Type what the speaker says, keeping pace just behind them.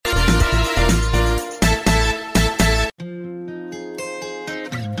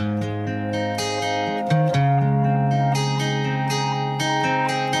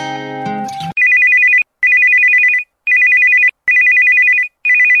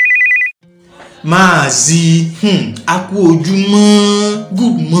Maazi, aku ojúmọ́,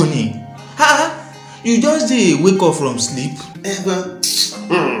 good morning. You just dey wake up from sleep?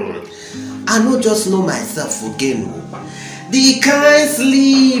 I no just know myself again. The kind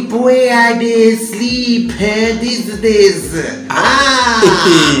sleep wey I dey sleep these days.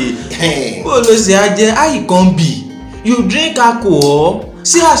 Bó ló ṣe á jẹ́, how e come be? You drink alcohol?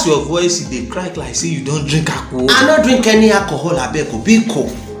 See as your voice dey crack like say you don drink alcohol. I no drink any alcohol abeg biko.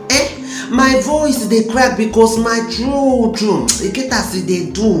 My voice dey crack because my throat e get as e dey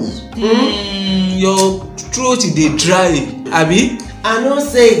do. Your throat dey dry, abi? I know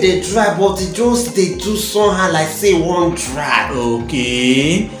say e dey dry but e just dey do somehow like say e wan dry.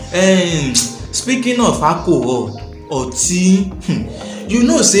 Okay. Speaking of alcohol, ọtí, you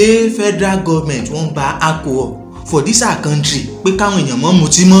know say federal government wan ban alcohol for dis our country pé káwọn èèyàn mọ́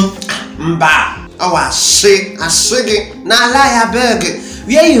mutí mọ́. Mba, àṣegè na lie abeg.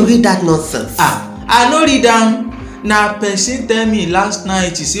 Where you read that nonsense? I no read am. Na person tell me last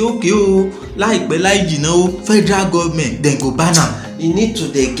night, he say okay o, láìpẹ́ láì jìnnà o, federal government dem go ban am. You need to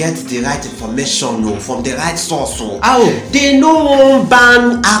dey get the right information from the right source. How? They no wan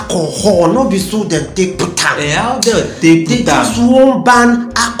ban alcohol, no be so dem take put am. How dem take put am? They just wan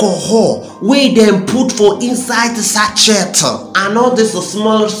ban alcohol wey dem put for inside sachet and all this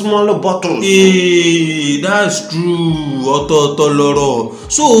small bottles. That's true. Ọ̀tọ̀ọ̀tọ̀ lọ̀rọ̀.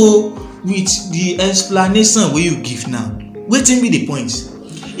 So with the explanation wey you give now, wetin be the point?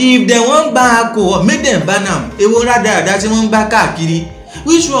 If dem wan ban alcohol, make dem ban am. Ewo rádaràda tí wọ́n ń bá káàkiri.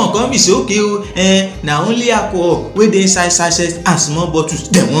 Which one come be say okay o, na only alcohol wey dey inside sachet and small bottles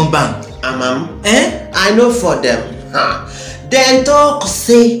dem wan ban? I know for dem. Dem talk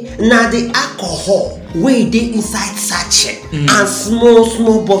say na the alcohol wey dey inside sachet and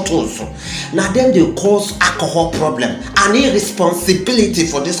small bottles na dem dey cause alcohol problem and irresponsibility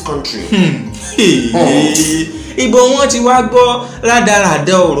for dis country. Ibo wọn ti wá gbọ́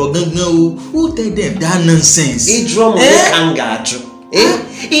rádaràda ọ̀rọ̀ gangan o. Who tell them that nonsense? Idromo kangaju.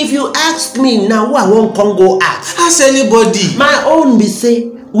 If you ask me now, who I wan come go ask? Ask anybody. My own be say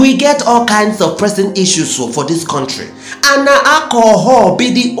we get all kinds of pressing issues for dis country and na alcohol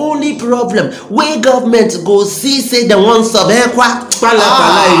be the only problem wey government go see say dem wan solve.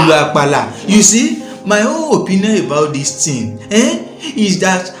 Pálapàla ìlú àpàlà. You see, my own opinion about this thing is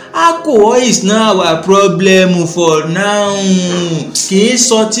that alcohol is not our problem for now. Kì í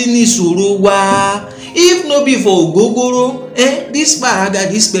sọtí ní ìṣòro wa. If no be for ogogoro, this paraga,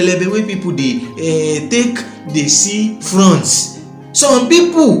 this pelebe wey people dey take dey see front. Some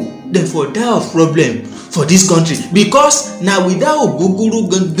people dem for die of problem for dis country because na without ogogoro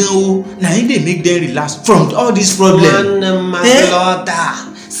gangan o, na im dey make dem relax from all dis problem. My brother,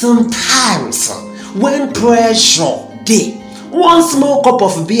 sometimes when pressure dey, one small cup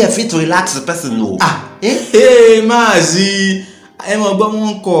of beer fit relax the person o. Maazi, ẹ mọ̀ gbọ́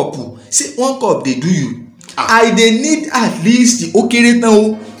one cup. See, one cup dey do you. I dey need at least ó kéré tán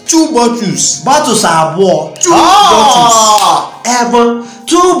o 2 bottles. Bottles àbọ̀. 2 bottles. Ẹ̀bùn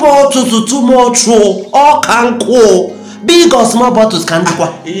 2 bottles too much o. All can go. Big or small bottles can do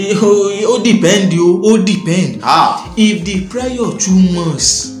kwa. Ó depend o. Ó depend. If the pressure too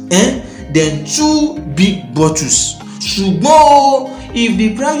much, then 2 big bottles. Ṣùgbọ́n if the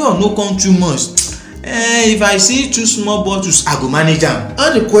pressure no come too much, if I see 2 small bottles, I go manage am.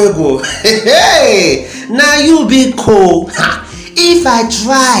 Adikwego. Na you be cool. If I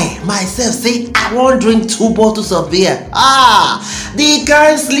try myself say I wan drink 2 bottles of beer, the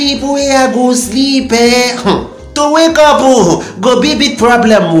kind sleep wey I go sleep to wake up go be big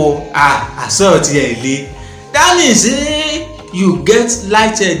problem o. Assault here ile. That means say you get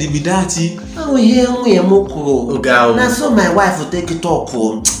lighted be that. Moko. Na so my wife take talk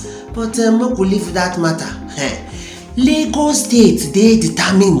o. But make we leave that matter. Lagos State dey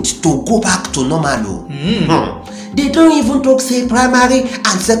determined to go back to normal o. They don't even talk say primary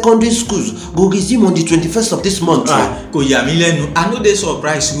and secondary schools go resume on the 21st of this month. Kò yà mí lẹ́nu. I no dey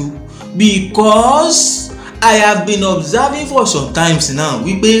surprise you because I have been observing for some times now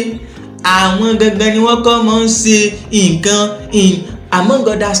wípé àwọn gangan ni wọ́n kọ́ mọ́ ń ṣe nǹkan in among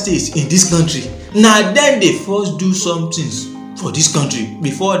other states in this country. Na dem dey first do something for this country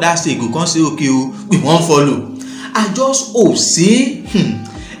before that state go come say okay o, we wan follow. I just hope say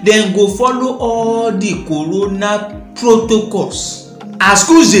dem go follow all the corona protocols as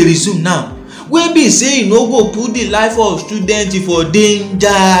schools dey resume now, wey be say e no go put the life of students for danger.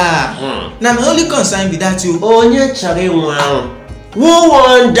 Na my only concern be that o. Onye chọrọ ịnwụ ahụ who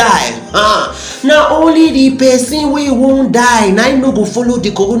wan die? Na only the person wey wan die na im no go follow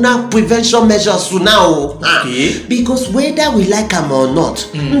the corona prevention measures for now. Okay. Because whether we like am or not,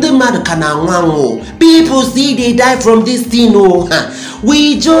 ndị mmadụ ka na-anwụ anwụ. People still dey die from this thing o.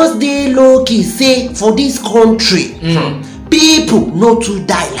 We just dey low key say for this country, people no too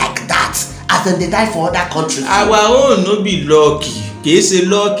die like that as dem dey die for other countries. Our own no be lucky, kì í ṣe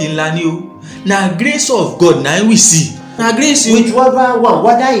lucky ńlá ni o. Na grace of God na we see. Na grace o. Whichever one,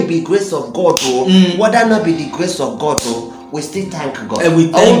 whether it be grace of God o, whether not be the grace of God o, we still thank God. We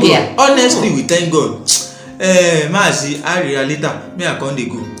thank God. Honestly, we thank God. Mazi, I realize later, me I come dey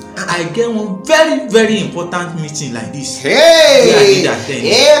go. I get one very very important meeting like this. Hey,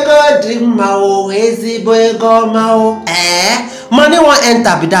 ego dị mma o, ezigbo ego ọma o. Money wan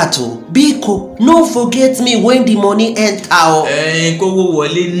enter be that o. Biko, no forget me when the money enter o. Kówó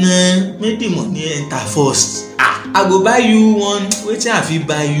wọlé náà, make the money enter first. I go buy you one, wetin I fit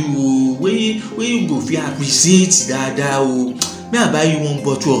buy you o, wey you go fit appreciate dada o. Me I buy you one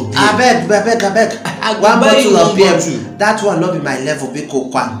bottle of beer. Abeg. One bottle of beer. That one no be my level, Biko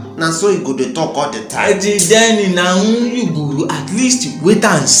kwa. Na so you go dey talk all the time. Then na you go at least wait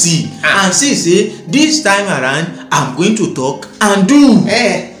and see. And see say this time around I'm going to talk and do.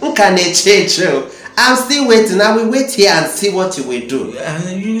 Nkane change. I'm still waiting. I will wait here and see what you will do.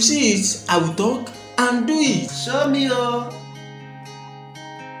 You see it, I will talk and do it. Show me.